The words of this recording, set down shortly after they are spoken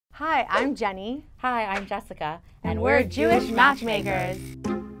Hi, I'm Jenny. Hi, I'm Jessica. And we're Jewish Matchmakers.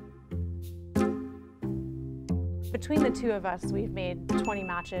 Between the two of us, we've made 20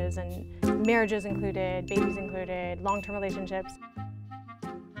 matches, and marriages included, babies included, long-term relationships.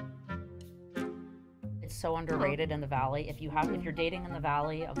 It's so underrated in the Valley. If you're dating in the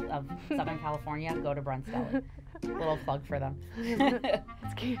Valley of Southern California, go to Brent's Deli. Little plug for them.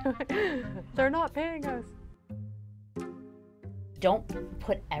 It's cute. They're not paying us. Don't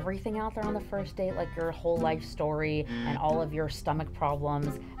put everything out there on the first date, like your whole life story and all of your stomach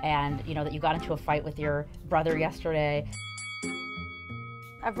problems, and that you got into a fight with your brother yesterday.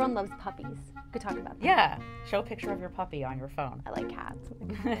 Everyone loves puppies. We could talk about that. Yeah, show a picture of your puppy on your phone. I like cats.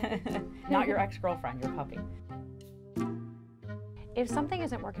 Not your ex-girlfriend, your puppy. If something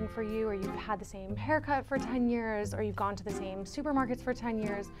isn't working for you, or you've had the same haircut for 10 years, or you've gone to the same supermarkets for 10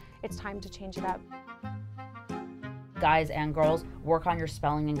 years, it's time to change it up. Guys and girls, work on your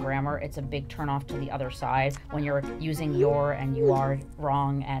spelling and grammar. It's a big turnoff to the other side when you're using your and you are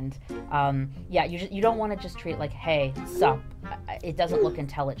wrong. And yeah, you don't want to just treat like, hey, sup. It doesn't look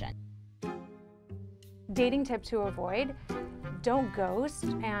intelligent. Dating tip to avoid: don't ghost,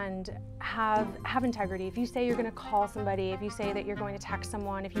 and have integrity. If you say you're going to call somebody, if you say that you're going to text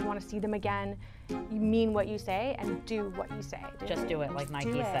someone, if you want to see them again, you mean what you say and do what you say. Just do it, like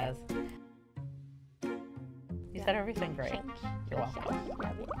Nike says. You said everything great. You're welcome.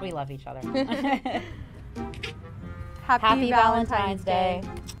 We love each other. Happy Valentine's Day.